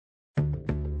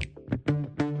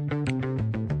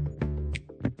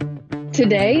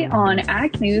Today on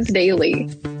Ag News Daily.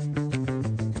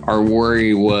 Our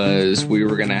worry was we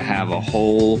were going to have a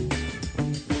whole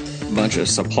bunch of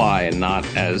supply and not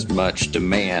as much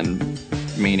demand,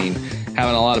 meaning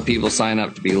having a lot of people sign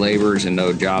up to be laborers and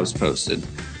no jobs posted,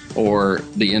 or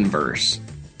the inverse.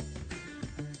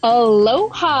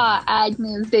 Aloha, Ag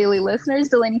News Daily listeners.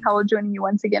 Delaney Howell joining you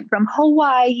once again from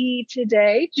Hawaii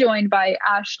today, joined by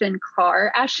Ashton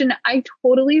Carr. Ashton, I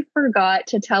totally forgot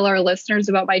to tell our listeners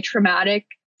about my traumatic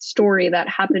story that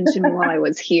happened to me while I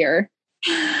was here.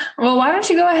 Well, why don't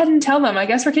you go ahead and tell them? I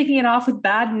guess we're kicking it off with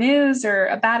bad news or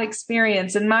a bad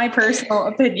experience, in my personal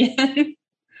opinion.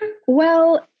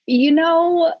 Well,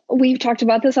 we've talked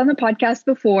about this on the podcast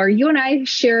before. You and I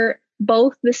share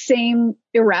both the same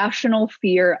irrational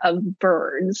fear of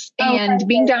birds. And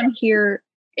being down here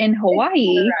in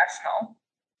Hawaii,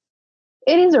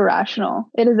 it is irrational.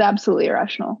 It is absolutely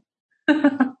irrational.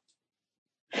 But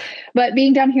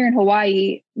being down here in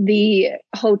Hawaii, the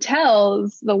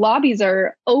hotels, the lobbies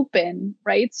are open,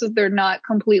 right? So they're not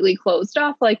completely closed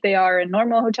off like they are in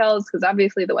normal hotels, because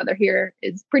obviously the weather here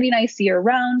is pretty nice year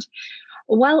round.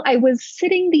 Well, I was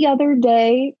sitting the other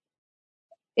day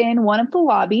in one of the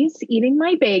lobbies, eating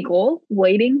my bagel,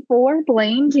 waiting for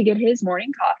Blaine to get his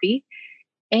morning coffee.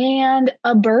 And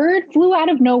a bird flew out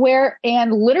of nowhere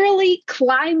and literally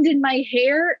climbed in my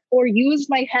hair or used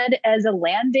my head as a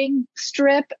landing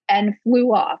strip and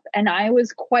flew off. And I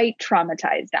was quite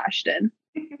traumatized, Ashton.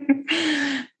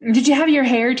 Did you have your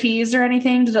hair teased or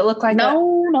anything? Did it look like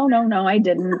No, I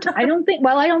didn't. I don't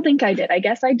think I did. I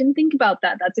guess I didn't think about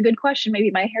that. That's a good question.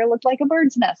 Maybe my hair looked like a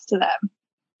bird's nest to them.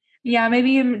 Yeah, maybe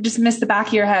you just missed the back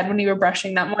of your head when you were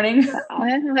brushing that morning.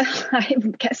 I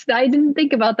guess I didn't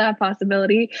think about that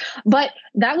possibility, but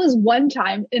that was one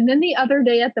time. And then the other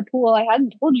day at the pool, I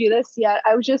hadn't told you this yet.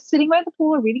 I was just sitting by the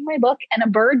pool reading my book, and a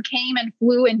bird came and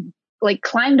flew and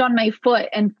climbed on my foot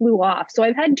and flew off. So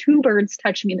I've had 2 birds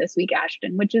touch me this week,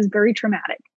 Ashton, which is very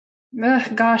traumatic.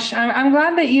 Ugh, gosh, I'm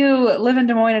glad that you live in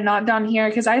Des Moines and not down here,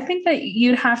 because I think that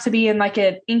you'd have to be in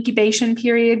an incubation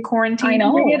period, quarantine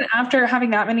period, after having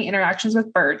that many interactions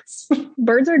with birds.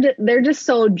 Birds they're just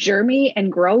so germy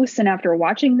and gross. And after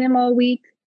watching them all week,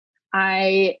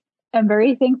 I am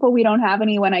very thankful we don't have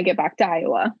any when I get back to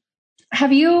Iowa.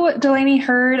 Have you, Delaney,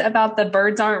 heard about the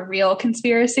birds aren't real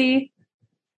conspiracy?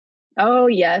 Oh,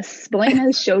 yes. Blaine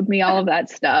has showed me all of that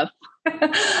stuff.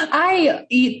 I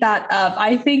eat that up.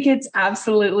 I think it's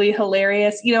absolutely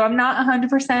hilarious. I'm not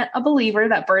 100% a believer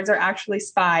that birds are actually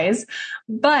spies,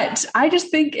 but I just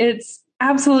think it's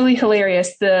absolutely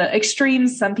hilarious, the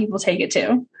extremes some people take it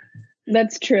to.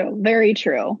 That's true. Very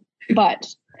true.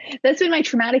 But that's been my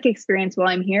traumatic experience while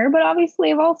I'm here. But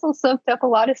obviously, I've also soaked up a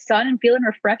lot of sun and feeling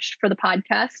refreshed for the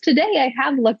podcast. Today, I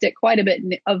have looked at quite a bit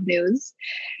of news.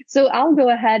 So I'll go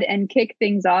ahead and kick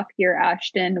things off here,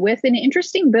 Ashton, with an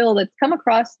interesting bill that's come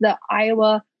across the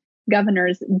Iowa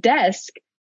governor's desk,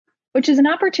 which is an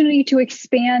opportunity to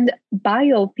expand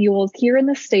biofuels here in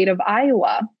the state of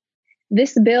Iowa.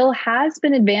 This bill has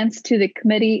been advanced to the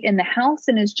committee in the House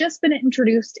and has just been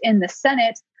introduced in the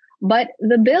Senate. But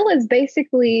the bill is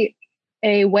basically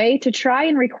a way to try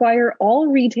and require all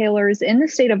retailers in the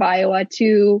state of Iowa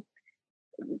to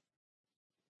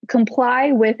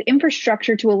comply with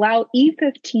infrastructure to allow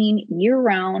E15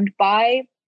 year-round by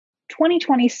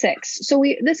 2026. So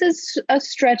this is a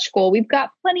stretch goal. We've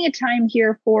got plenty of time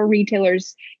here for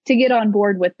retailers to get on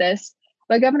board with this.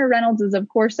 But Governor Reynolds is, of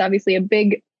course, obviously a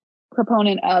big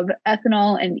proponent of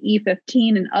ethanol and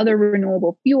E15 and other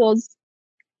renewable fuels,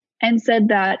 and said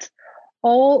that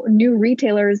all new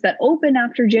retailers that open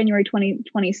after January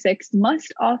 2026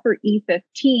 must offer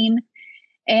E15,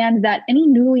 and that any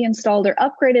newly installed or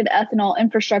upgraded ethanol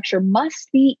infrastructure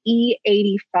must be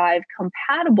E85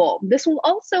 compatible. This will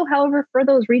also, however, for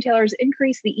those retailers,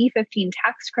 increase the E15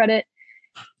 tax credit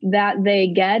that they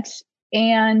get,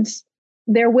 and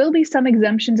there will be some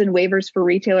exemptions and waivers for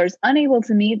retailers unable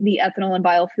to meet the ethanol and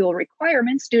biofuel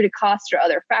requirements due to cost or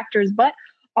other factors. But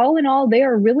all in all, they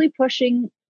are really pushing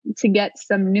to get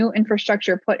some new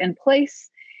infrastructure put in place.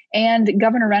 And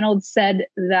Governor Reynolds said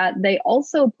that they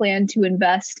also plan to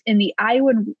invest in the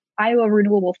Iowa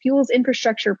Renewable Fuels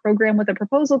Infrastructure Program with a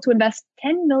proposal to invest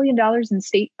 $10 million in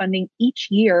state funding each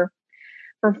year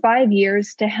for 5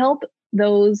 years to help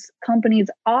those companies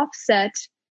offset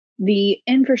the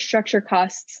infrastructure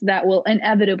costs that will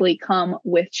inevitably come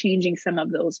with changing some of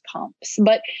those pumps.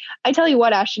 But I tell you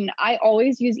what, Ashton, I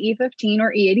always use E15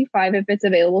 or E85 if it's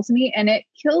available to me. And it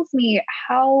kills me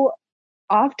how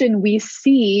often we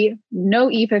see no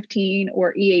E15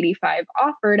 or E85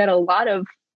 offered at a lot of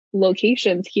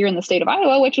locations here in the state of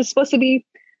Iowa, which is supposed to be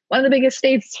one of the biggest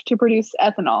states to produce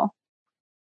ethanol.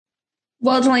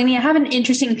 Well, Delaney, I have an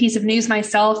interesting piece of news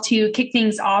myself to kick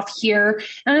things off here.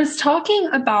 And it's talking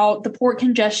about the port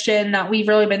congestion that we've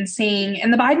really been seeing.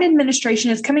 And the Biden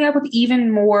administration is coming up with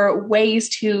even more ways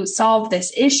to solve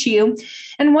this issue.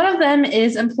 And one of them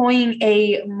is employing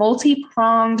a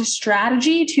multi-pronged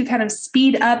strategy to kind of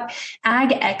speed up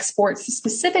ag exports,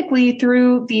 specifically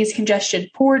through these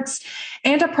congested ports.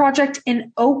 And a project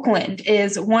in Oakland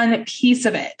is one piece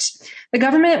of it. The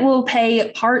government will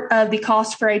pay part of the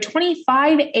cost for a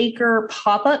 25-acre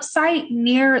pop-up site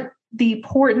near the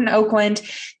port in Oakland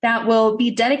that will be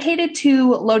dedicated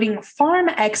to loading farm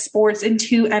exports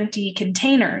into empty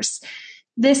containers.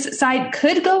 This site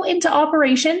could go into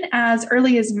operation as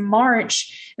early as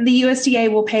March. The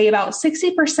USDA will pay about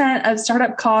 60% of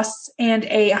startup costs and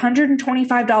a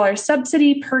 $125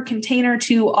 subsidy per container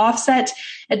to offset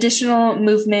additional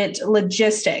movement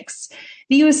logistics.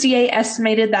 The USDA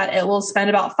estimated that it will spend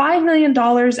about $5 million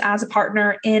as a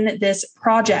partner in this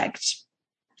project.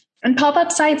 And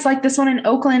pop-up sites like this one in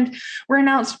Oakland were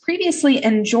announced previously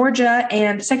in Georgia,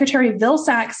 and Secretary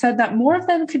Vilsack said that more of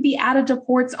them could be added to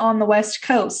ports on the West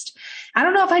Coast. I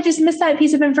don't know if I just missed that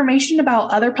piece of information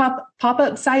about other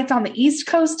pop-up sites on the East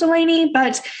Coast, Delaney,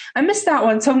 but I missed that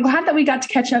one. So I'm glad that we got to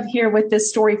catch up here with this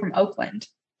story from Oakland.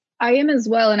 I am as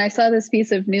well. And I saw this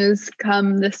piece of news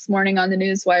come this morning on the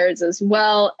news wires as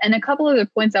well. And a couple other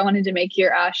points I wanted to make here,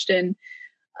 Ashton.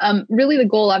 Really, the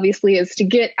goal, obviously, is to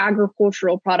get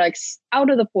agricultural products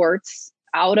out of the ports,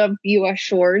 out of U.S.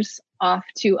 shores, off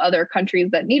to other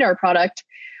countries that need our product.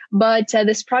 But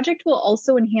this project will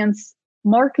also enhance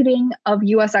marketing of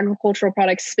U.S. agricultural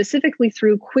products, specifically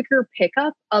through quicker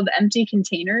pickup of empty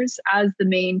containers as the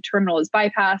main terminal is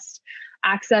bypassed,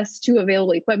 access to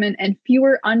available equipment, and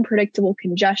fewer unpredictable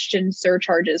congestion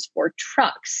surcharges for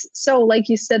trucks. So like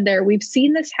you said there, we've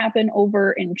seen this happen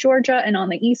over in Georgia and on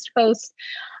the East Coast.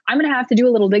 I'm going to have to do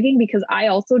a little digging because I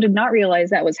also did not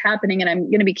realize that was happening, and I'm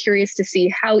going to be curious to see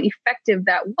how effective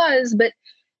that was. But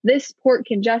this port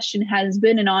congestion has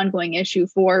been an ongoing issue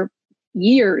for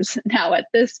years now at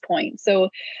this point. So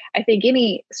I think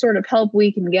any sort of help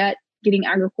we can get getting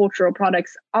agricultural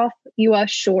products off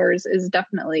U.S. shores is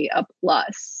definitely a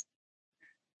plus.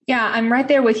 Yeah, I'm right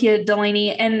there with you,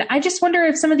 Delaney. And I just wonder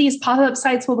if some of these pop-up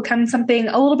sites will become something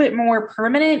a little bit more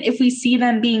permanent if we see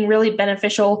them being really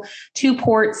beneficial to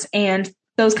ports and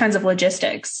those kinds of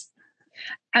logistics.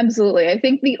 Absolutely. I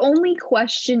think the only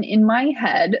question in my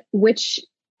head, which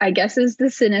I guess is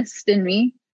the cynic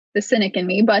in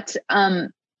me, but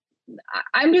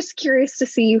I'm just curious to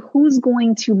see who's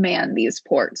going to man these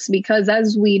ports, because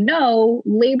as we know,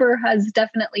 labor has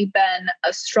definitely been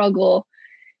a struggle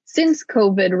since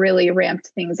COVID really ramped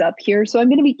things up here. So I'm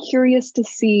going to be curious to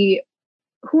see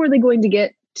who are they going to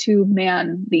get to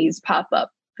man these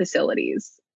pop-up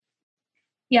facilities.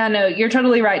 Yeah, no, you're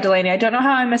totally right, Delaney. I don't know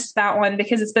how I missed that one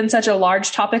because it's been such a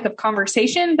large topic of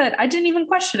conversation, but I didn't even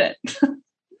question it.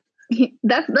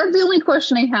 That's the only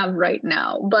question I have right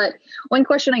now. But one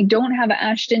question I don't have,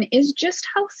 Ashton, is just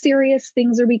how serious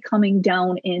things are becoming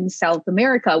down in South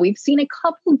America. We've seen a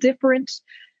couple different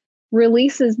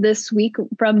releases this week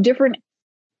from different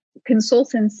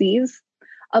consultancies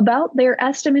about their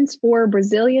estimates for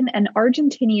Brazilian and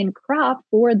Argentinian crop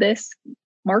for this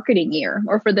marketing year,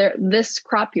 or for this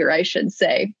crop year, I should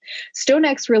say.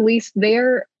 StoneX released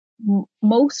their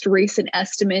most recent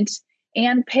estimate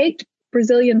and pegged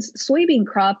Brazilian's soybean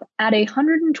crop at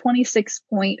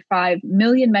 126.5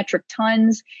 million metric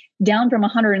tons, down from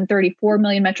 134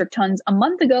 million metric tons a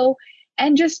month ago.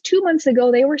 And just 2 months ago,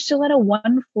 they were still at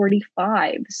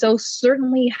 145. So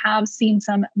certainly have seen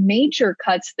some major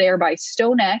cuts there by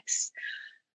StoneX.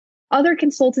 Other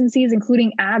consultancies,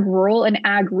 including Ag Rural and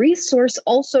Ag Resource,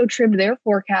 also trimmed their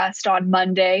forecast on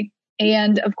Monday.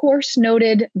 And of course,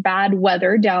 noted bad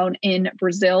weather down in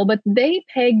Brazil, but they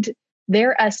pegged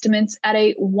their estimates at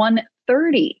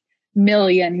 130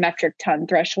 million metric ton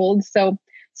threshold. So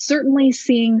certainly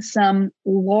seeing some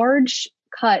large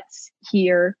cuts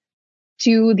here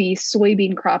to the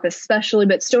soybean crop especially,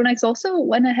 but StoneX also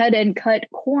went ahead and cut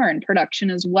corn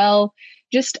production as well.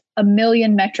 Just 1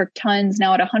 million metric tons,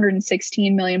 now at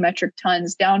 116 million metric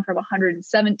tons, down from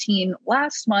 117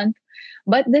 last month.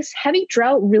 But this heavy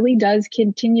drought really does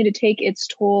continue to take its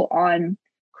toll on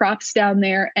crops down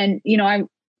there. And,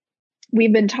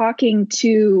 we've been talking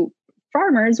to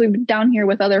farmers. We've been down here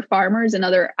with other farmers and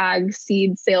other ag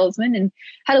seed salesmen and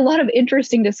had a lot of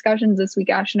interesting discussions this week,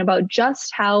 Ashton, about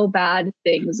just how bad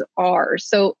things are.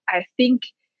 So I think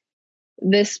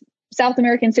this South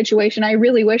American situation, I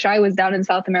really wish I was down in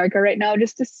South America right now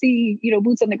just to see,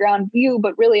 boots on the ground view.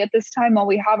 But really at this time, while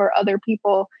we have our other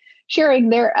people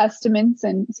sharing their estimates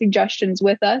and suggestions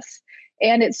with us,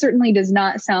 And it certainly does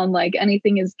not sound like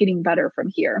anything is getting better from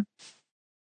here.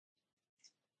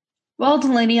 Well,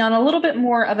 Delaney, on a little bit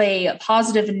more of a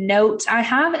positive note, I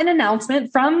have an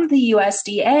announcement from the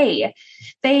USDA.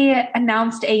 They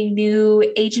announced a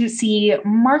new agency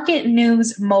Market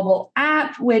News mobile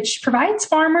app, which provides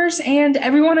farmers and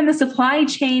everyone in the supply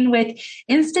chain with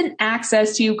instant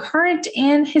access to current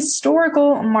and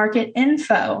historical market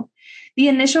info. The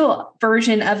initial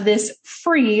version of this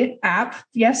free app,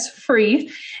 yes, free,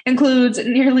 includes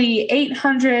nearly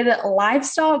 800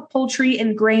 livestock, poultry,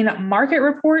 and grain market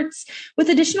reports, with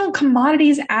additional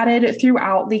commodities added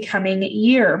throughout the coming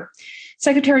year.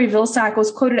 Secretary Vilsack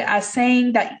was quoted as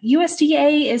saying that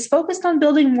USDA is focused on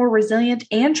building more resilient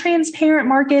and transparent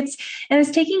markets and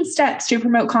is taking steps to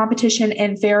promote competition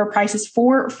and fairer prices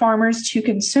for farmers to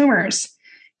consumers.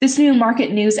 This new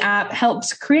Market News app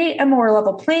helps create a more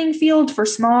level playing field for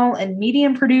small and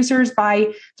medium producers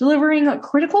by delivering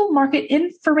critical market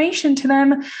information to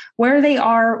them where they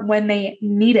are when they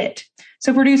need it.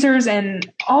 So producers and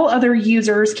all other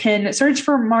users can search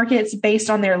for markets based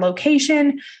on their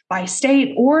location, by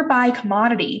state, or by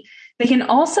commodity. They can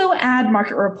also add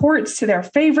market reports to their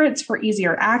favorites for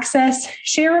easier access,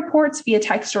 share reports via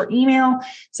text or email,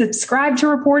 subscribe to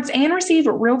reports, and receive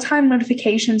real-time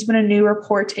notifications when a new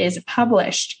report is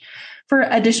published. For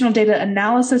additional data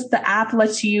analysis, the app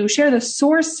lets you share the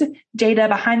source data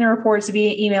behind the reports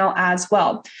via email as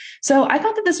well. So I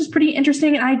thought that this was pretty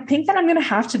interesting, and I think that I'm going to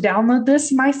have to download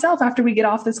this myself after we get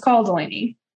off this call,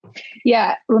 Delaney.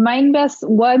 Yeah, remind us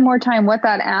one more time what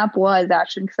that app was,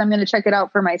 Ashton, because I'm going to check it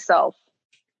out for myself.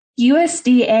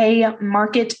 USDA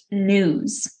Market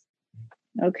News.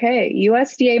 Okay,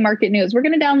 USDA Market News. We're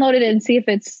going to download it and see if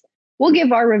we'll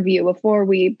give our review before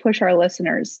we push our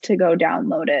listeners to go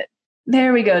download it.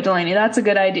 There we go, Delaney. That's a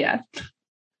good idea.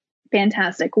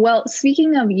 Fantastic. Well,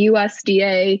 speaking of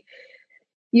USDA,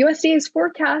 USDA's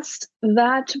forecast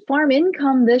that farm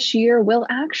income this year will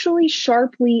actually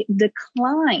sharply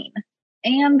decline.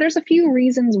 And there's a few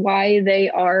reasons why they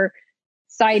are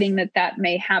citing that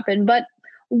may happen, but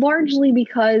largely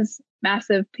because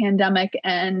massive pandemic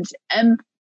and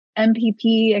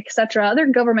MPP, etc., other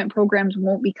government programs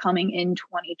won't be coming in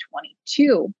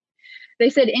 2022. They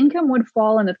said income would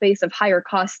fall in the face of higher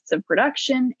costs of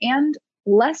production and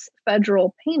less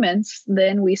federal payments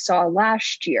than we saw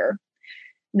last year.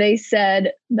 They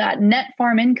said that net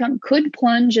farm income could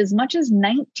plunge as much as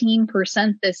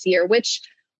 19% this year, which,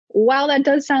 while that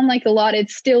does sound like a lot, it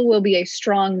still will be a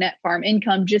strong net farm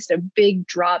income, just a big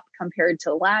drop compared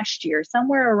to last year.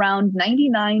 Somewhere around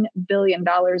 $99 billion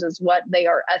is what they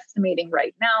are estimating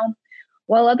right now,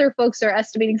 while other folks are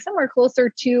estimating somewhere closer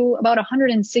to about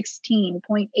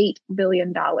 $116.8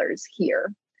 billion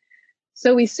here.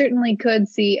 So we certainly could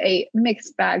see a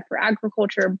mixed bag for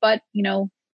agriculture, but,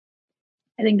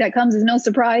 I think that comes as no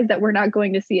surprise that we're not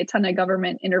going to see a ton of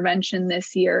government intervention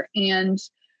this year. And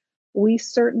we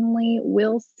certainly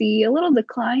will see a little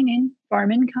decline in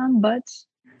farm income, but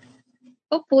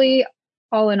hopefully,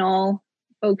 all in all,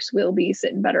 folks will be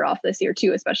sitting better off this year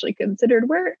too, especially considering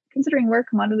where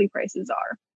commodity prices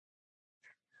are.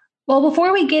 Well,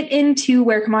 before we get into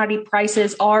where commodity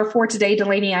prices are for today,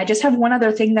 Delaney, I just have one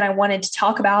other thing that I wanted to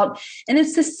talk about, and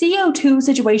it's the CO2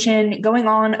 situation going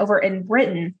on over in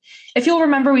Britain. If you'll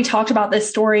remember, we talked about this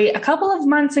story a couple of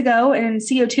months ago, and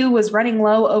CO2 was running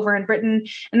low over in Britain,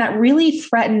 and that really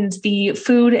threatened the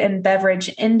food and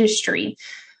beverage industry.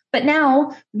 But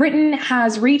now Britain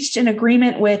has reached an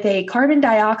agreement with a carbon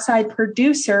dioxide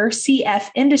producer, CF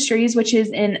Industries, which is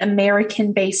an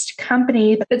American-based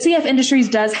company. But CF Industries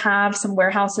does have some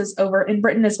warehouses over in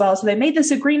Britain as well. So they made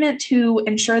this agreement to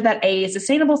ensure that a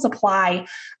sustainable supply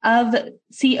of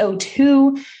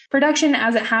CO2 production,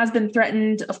 as it has been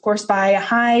threatened, of course, by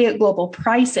high global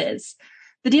prices.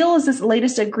 The deal is this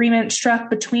latest agreement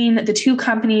struck between the two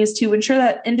companies to ensure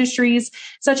that industries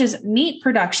such as meat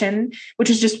production, which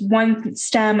is just one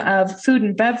stem of food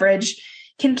and beverage,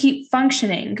 can keep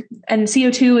functioning. And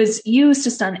CO2 is used to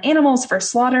stun animals for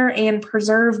slaughter and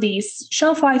preserve the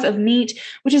shelf life of meat,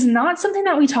 which is not something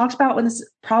that we talked about when this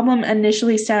problem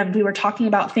initially stemmed. We were talking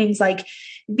about things like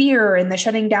beer and the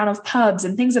shutting down of pubs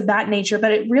and things of that nature,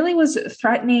 but it really was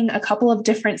threatening a couple of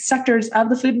different sectors of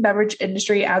the food and beverage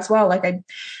industry as well, like I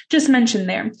just mentioned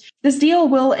there. This deal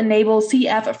will enable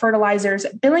CF Fertilizer's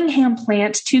Billingham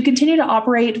plant to continue to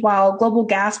operate while global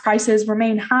gas prices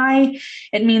remain high.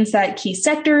 It means that key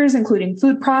sectors, including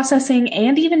food processing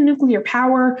and even nuclear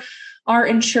power, are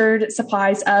ensured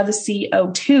supplies of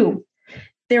CO2.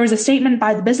 There was a statement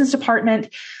by the business department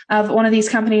of one of these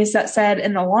companies that said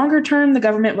in the longer term, the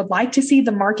government would like to see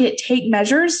the market take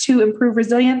measures to improve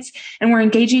resilience, and we're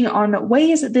engaging on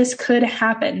ways that this could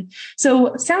happen.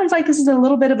 So sounds like this is a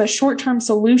little bit of a short-term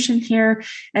solution here,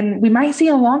 and we might see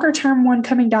a longer-term one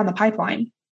coming down the pipeline.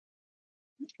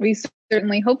 We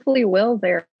certainly hopefully will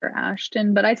there,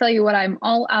 Ashton. But I tell you what, I'm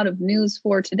all out of news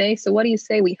for today. So what do you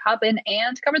say we hop in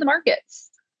and cover the markets?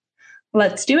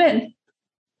 Let's do it.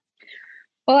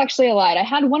 Well, actually, I lied. I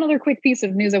had one other quick piece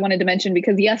of news I wanted to mention,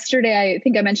 because yesterday I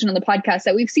think I mentioned on the podcast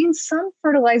that we've seen some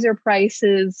fertilizer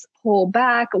prices pull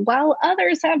back while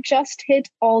others have just hit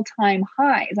all-time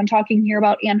highs. I'm talking here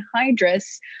about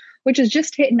anhydrous, which has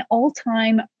just hit an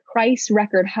all-time price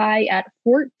record high at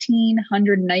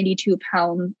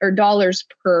 $1,492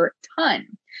 per ton,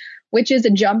 which is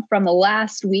a jump from the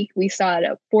last week we saw it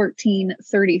at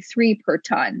 $1,433 per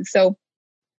ton. So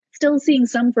still seeing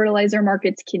some fertilizer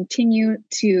markets continue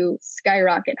to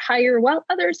skyrocket higher, while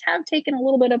others have taken a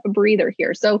little bit of a breather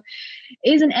here. So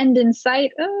is an end in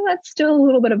sight? Oh, that's still a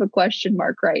little bit of a question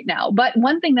mark right now. But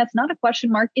one thing that's not a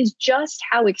question mark is just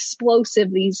how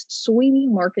explosive these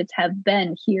soybean markets have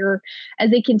been here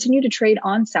as they continue to trade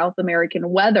on South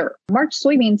American weather. March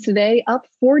soybeans today up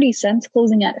 40 cents,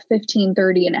 closing at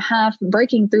 $15.30.5,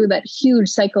 breaking through that huge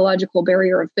psychological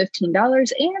barrier of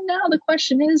 $15. And now the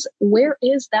question is, where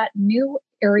is that new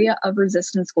area of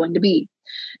resistance going to be?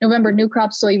 November new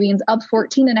crop soybeans up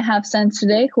 14.5 cents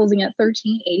today, closing at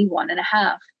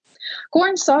 $13.81.5.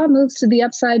 Corn saw moves to the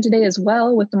upside today as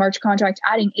well, with the March contract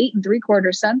adding 8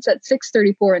 3/4 cents at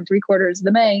 6.34 3/4.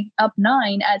 The May up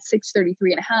 9 at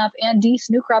 6.33.5, and Dees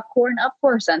new crop corn up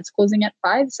 4 cents, closing at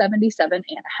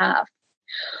 5.77.5.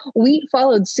 Wheat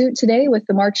followed suit today, with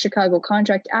the March Chicago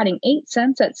contract adding 8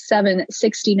 cents at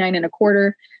 7.69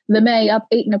 1/4. The May up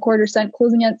 8 1/4 cents,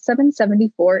 closing at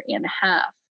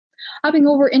 7.74.5. Hopping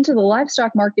over into the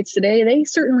livestock markets today, they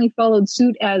certainly followed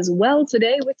suit as well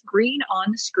today, with green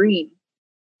on the screen.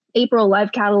 April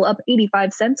live cattle up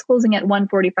 85 cents, closing at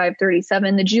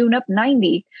 145.37. The June up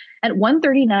 90 at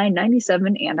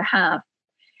 139.97.5.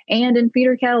 And in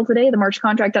feeder cattle today, the March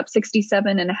contract up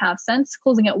 67.5 cents,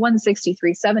 closing at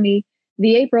 163.70.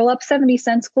 The April up 70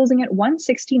 cents, closing at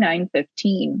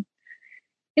 169.15.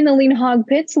 In the lean hog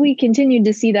pits, we continued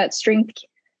to see that strength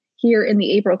here in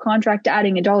the April contract,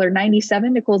 adding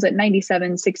 $1.97 to close at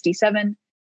 97.67.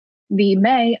 The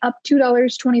May up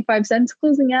 $2.25,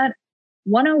 closing at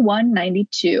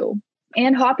 101.92.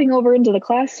 And hopping over into the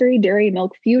Class 3 dairy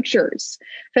milk futures.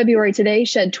 February today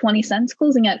shed 20 cents,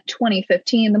 closing at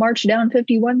 20.15. The March down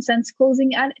 51 cents,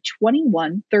 closing at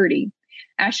 21.30.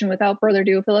 Ashton, without further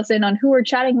ado, fill us in on who we're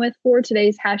chatting with for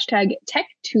today's hashtag Tech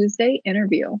Tuesday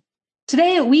interview.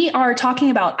 Today, we are talking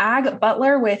about Ag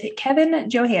Butler with Kevin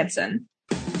Johansen.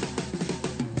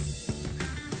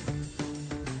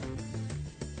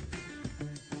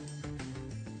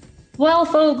 Well,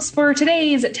 folks, for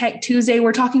today's Tech Tuesday,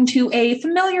 we're talking to a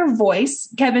familiar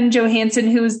voice, Kevin Johansen,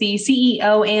 who's the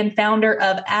CEO and founder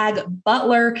of Ag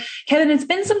Butler. Kevin, it's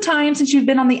been some time since you've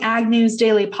been on the Ag News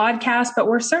Daily podcast, but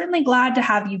we're certainly glad to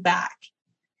have you back.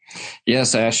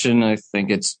 Yes, Ashton, I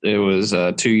think it was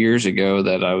 2 years ago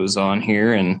that I was on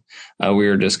here, and we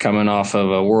were just coming off of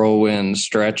a whirlwind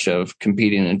stretch of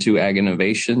competing in 2 ag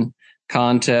innovation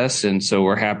contests. And so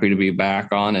we're happy to be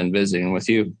back on and visiting with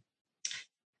you.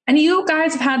 And you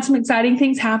guys have had some exciting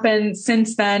things happen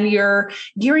since then. You're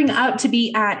gearing up to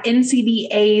be at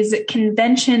NCBA's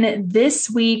convention this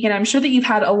week, and I'm sure that you've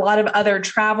had a lot of other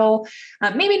travel,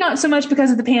 maybe not so much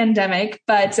because of the pandemic,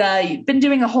 but you've been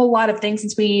doing a whole lot of things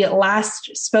since we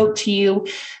last spoke to you.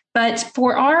 But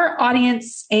for our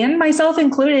audience, and myself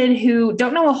included, who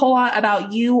don't know a whole lot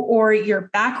about you or your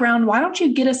background, why don't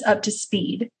you get us up to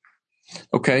speed?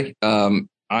 Okay.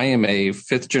 I am a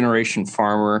 5th-generation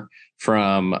farmer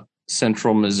from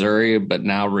central Missouri, but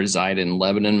now reside in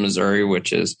Lebanon, Missouri,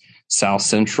 which is south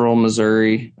central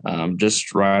Missouri,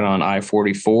 just right on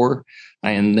I-44.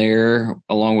 I am there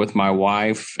along with my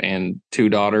wife and 2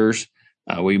 daughters.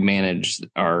 We manage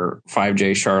our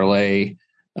 5J Charolais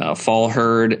fall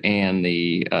herd and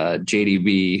the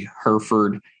JDB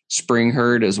Hereford spring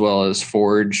herd, as well as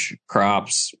forage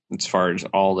crops as far as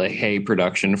all the hay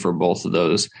production for both of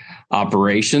those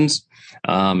operations.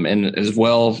 And as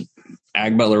well,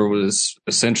 Ag Butler was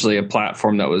essentially a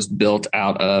platform that was built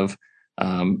out of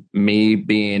me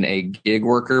being a gig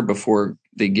worker before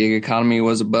the gig economy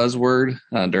was a buzzword.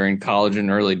 During college and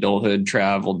early adulthood,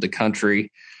 traveled the country,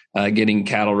 getting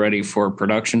cattle ready for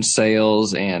production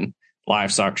sales and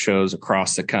livestock shows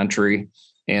across the country.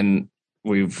 And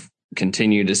we've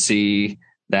continued to see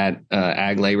that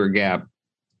ag labor gap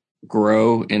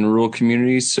grow in rural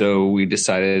communities. So we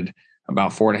decided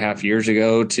about 4.5 years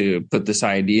ago to put this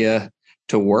idea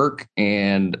to work.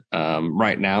 And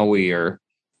right now we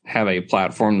have a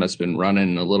platform that's been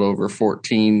running a little over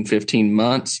 14, 15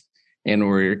 months, and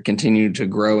we're continuing to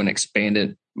grow and expand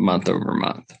it month over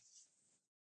month.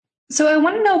 So I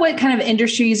want to know what kind of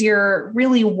industries you're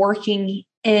really working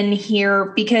in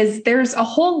here, because there's a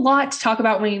whole lot to talk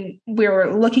about when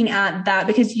we're looking at that,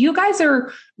 because you guys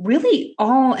are really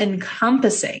all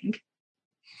encompassing.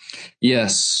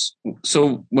 Yes.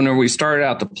 So when we started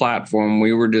out the platform,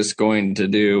 we were just going to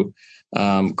do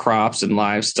crops and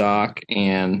livestock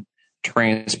and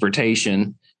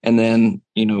transportation. And then,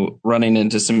 running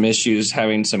into some issues,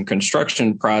 having some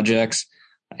construction projects,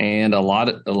 and a lot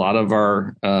of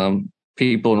our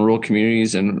people in rural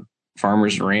communities and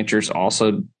farmers and ranchers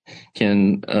also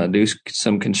can do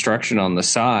some construction on the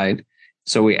side.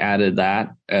 So we added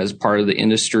that as part of the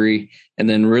industry. And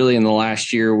then really in the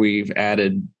last year, we've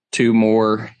added 2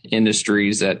 more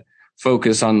industries that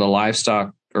focus on the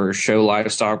livestock or show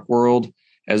livestock world,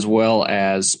 as well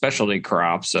as specialty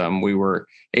crops. We were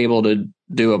able to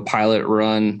do a pilot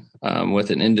run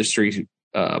with an industry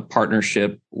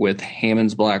partnership with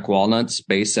Hammond's Black Walnuts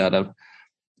based out of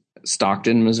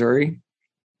Stockton, Missouri.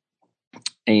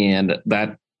 And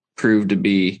that proved to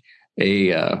be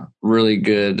a really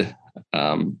good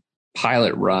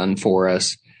pilot run for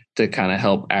us to kind of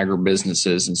help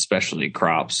agribusinesses and specialty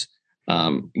crops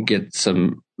get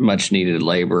some much needed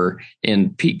labor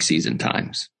in peak season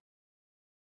times.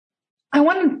 I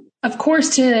want, of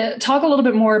course, to talk a little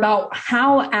bit more about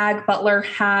how Ag Butler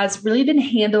has really been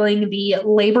handling the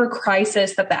labor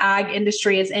crisis that the ag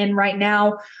industry is in right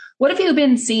now. What have you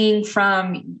been seeing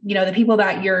from, the people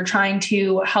that you're trying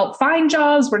to help find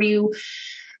jobs? What are you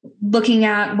looking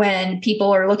at when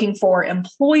people are looking for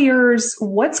employers?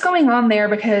 What's going on there?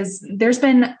 Because there's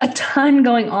been a ton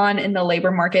going on in the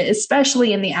labor market,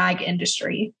 especially in the ag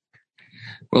industry.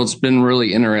 Well, it's been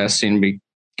really interesting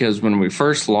because when we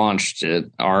first launched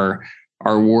it, our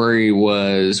worry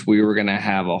was we were going to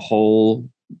have a whole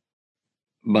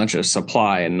bunch of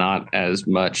supply and not as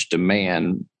much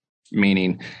demand,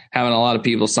 meaning having a lot of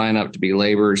people sign up to be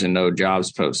laborers and no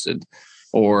jobs posted,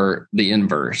 or the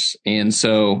inverse. And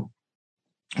so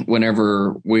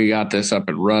whenever we got this up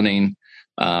and running,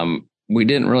 we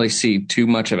didn't really see too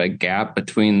much of a gap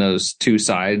between those two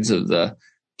sides of the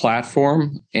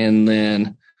platform. And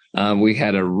then we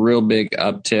had a real big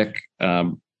uptick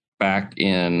back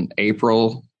in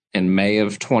April and May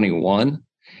of 21.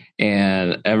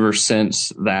 And ever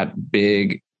since that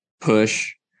big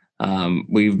push,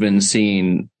 we've been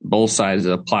seeing both sides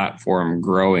of the platform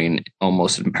growing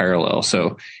almost in parallel.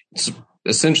 So it's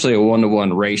essentially a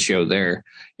 1-to-1 ratio there.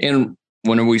 And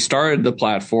when we started the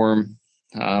platform,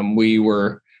 we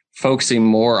were focusing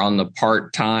more on the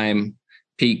part-time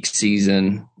peak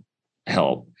season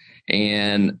help.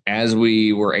 And as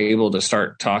we were able to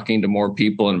start talking to more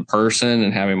people in person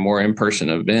and having more in-person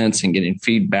events and getting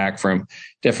feedback from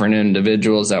different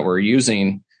individuals that were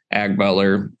using Ag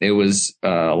Butler, it was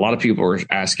a lot of people were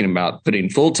asking about putting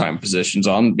full-time positions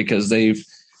on because they've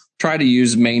tried to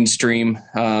use mainstream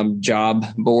job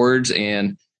boards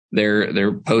and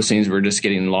their postings were just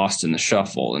getting lost in the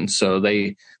shuffle. And so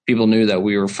people knew that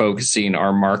we were focusing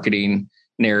our marketing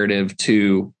narrative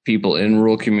to people in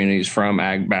rural communities from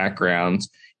ag backgrounds.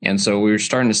 And so we were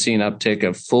starting to see an uptick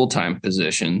of full-time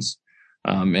positions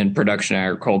in production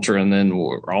agriculture. And then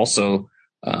we're also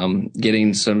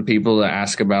getting some people to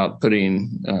ask about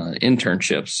putting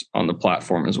internships on the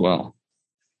platform as well.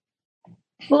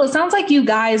 Well, it sounds like you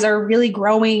guys are really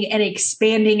growing and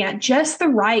expanding at just the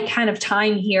right kind of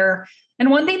time here. And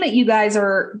one thing that you guys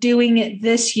are doing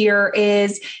this year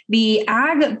is the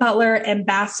Ag Butler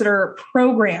Ambassador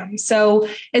Program. So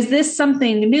is this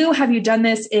something new? Have you done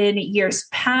this in years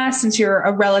past since you're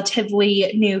a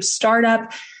relatively new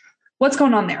startup? What's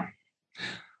going on there?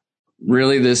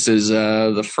 Really, this is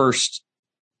the first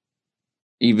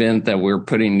event that we're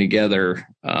putting together.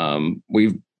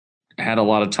 We've had a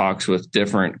lot of talks with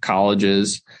different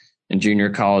colleges and junior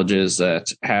colleges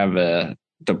that have a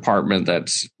department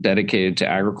that's dedicated to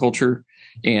agriculture.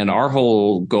 And our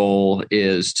whole goal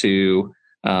is to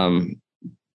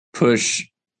push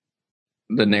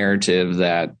the narrative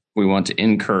that we want to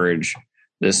encourage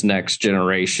this next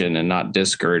generation and not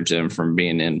discourage them from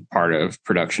being in part of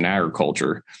production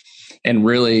agriculture. And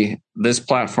really, this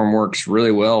platform works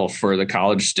really well for the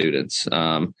college students.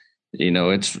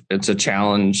 It's a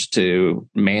challenge to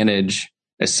manage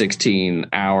a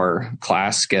 16-hour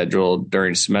class schedule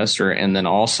during semester and then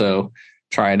also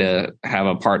try to have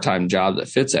a part-time job that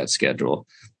fits that schedule.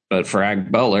 But for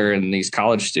Ag Butler and these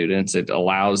college students, it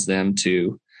allows them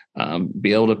to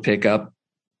be able to pick up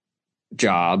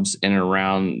jobs in and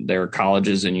around their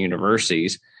colleges and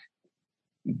universities,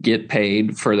 get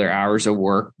paid for their hours of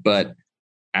work, but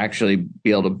actually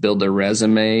be able to build their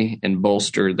resume and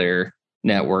bolster their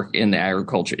network in the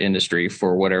agriculture industry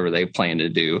for whatever they plan to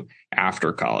do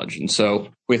after college. And so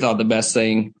we thought the best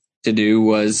thing to do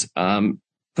was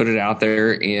put it out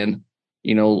there and,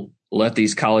 let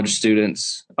these college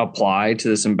students apply to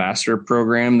this ambassador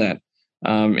program that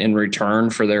in return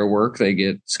for their work, they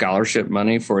get scholarship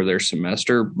money for their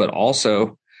semester, but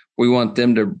also we want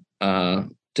them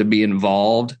to be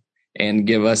involved and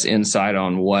give us insight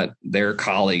on what their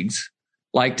colleagues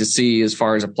like to see as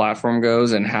far as a platform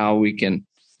goes and how we can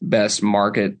best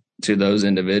market to those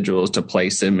individuals to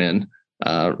place them in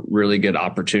really good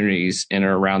opportunities in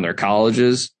or around their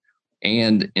colleges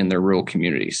and in their rural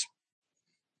communities.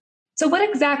 So what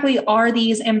exactly are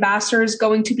these ambassadors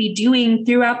going to be doing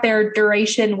throughout their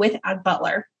duration with Ag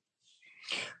Butler?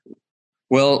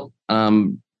 Well,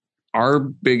 our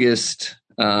biggest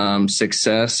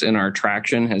success in our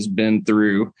traction has been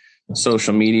through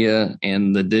social media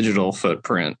and the digital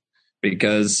footprint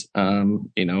because,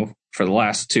 for the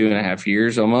last 2.5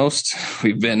 years almost,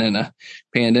 we've been in a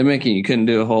pandemic and you couldn't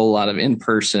do a whole lot of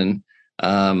in-person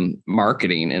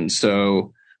marketing. And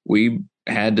so we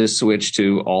had to switch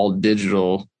to all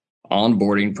digital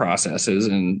onboarding processes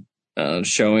and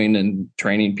showing and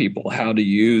training people how to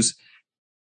use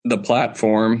the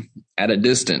platform at a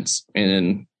distance.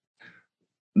 And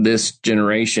this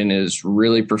generation is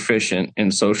really proficient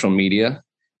in social media,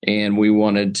 and we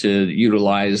wanted to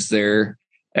utilize their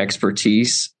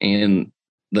expertise and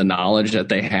the knowledge that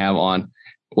they have on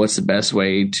what's the best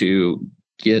way to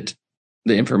get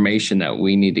the information that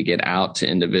we need to get out to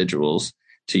individuals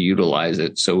to utilize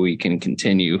it so we can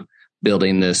continue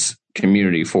building this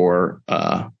community for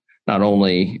not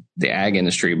only the ag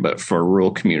industry, but for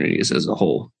rural communities as a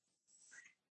whole.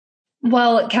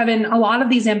 Well, Kevin, a lot of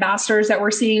these ambassadors that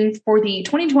we're seeing for the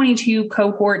 2022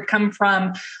 cohort come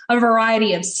from a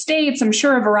variety of states. I'm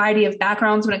sure a variety of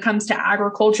backgrounds when it comes to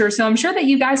agriculture. So I'm sure that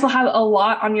you guys will have a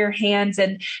lot on your hands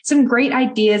and some great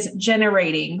ideas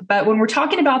generating. But when we're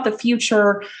talking about the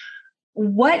future,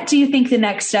 what do you think the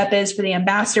next step is for the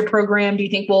ambassador program? Do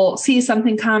you think we'll see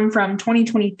something come from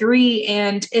 2023?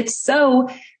 And if so,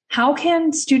 how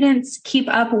can students keep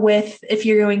up with if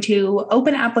you're going to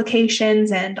open applications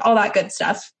and all that good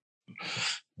stuff?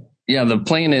 Yeah, the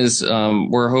plan is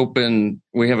we're hoping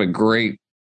we have a great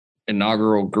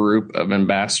inaugural group of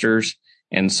ambassadors.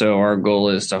 And so our goal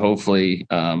is to hopefully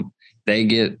they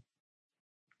get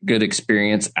good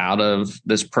experience out of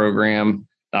this program,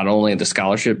 not only the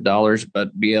scholarship dollars,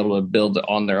 but be able to build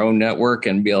on their own network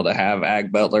and be able to have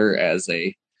Ag Butler as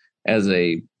a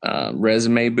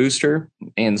resume booster.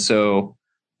 And so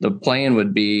the plan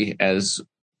would be as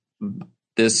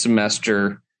this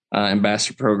semester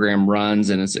ambassador program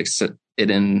runs and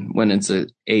when it's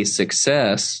a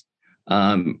success,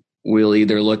 we'll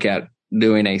either look at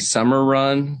doing a summer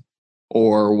run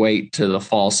or wait to the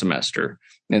fall semester.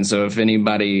 And so if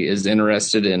anybody is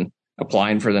interested in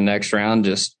applying for the next round,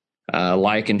 just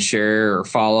like and share or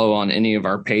follow on any of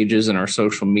our pages and our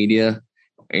social media,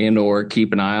 and or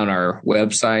keep an eye on our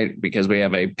website because we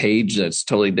have a page that's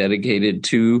totally dedicated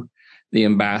to the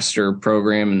ambassador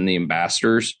program and the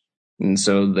ambassadors. And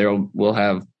so we'll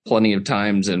have plenty of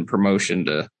times and promotion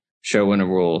to show when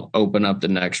we'll open up the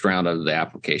next round of the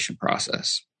application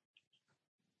process.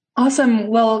 Awesome.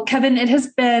 Well, Kevin, it has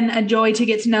been a joy to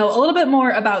get to know a little bit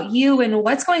more about you and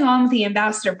what's going on with the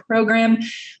ambassador program.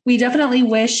 We definitely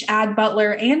wish Ag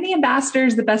Butler and the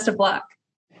ambassadors the best of luck.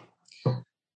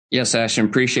 Yes, Ashton,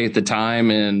 appreciate the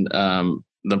time and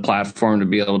the platform to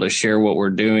be able to share what we're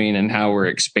doing and how we're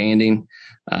expanding.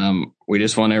 We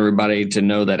just want everybody to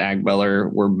know that Ag Butler,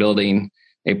 we're building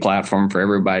a platform for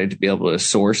everybody to be able to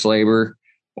source labor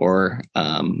or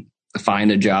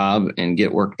find a job and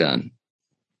get work done.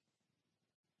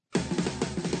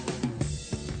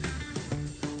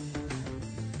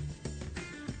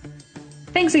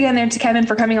 Thanks again there to Kevin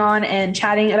for coming on and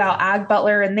chatting about Ag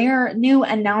Butler and their new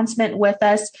announcement with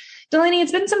us. Delaney,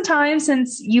 it's been some time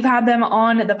since you've had them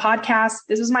on the podcast.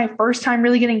 This was my first time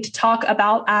really getting to talk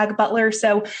about Ag Butler.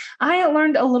 So I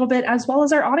learned a little bit as well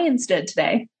as our audience did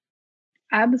today.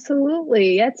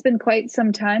 Absolutely. Yeah, it's been quite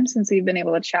some time since we've been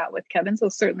able to chat with Kevin. So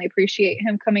certainly appreciate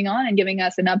him coming on and giving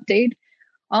us an update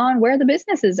on where the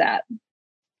business is at.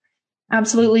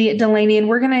 Absolutely, Delaney. And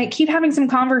we're going to keep having some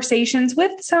conversations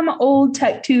with some old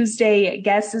Tech Tuesday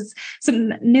guests.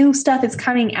 Some new stuff is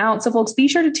coming out. So folks, be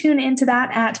sure to tune into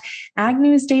that at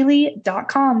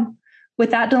agnewsdaily.com. with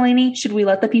that, Delaney, should we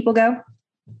let the people go?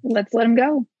 Let's let them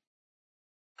go.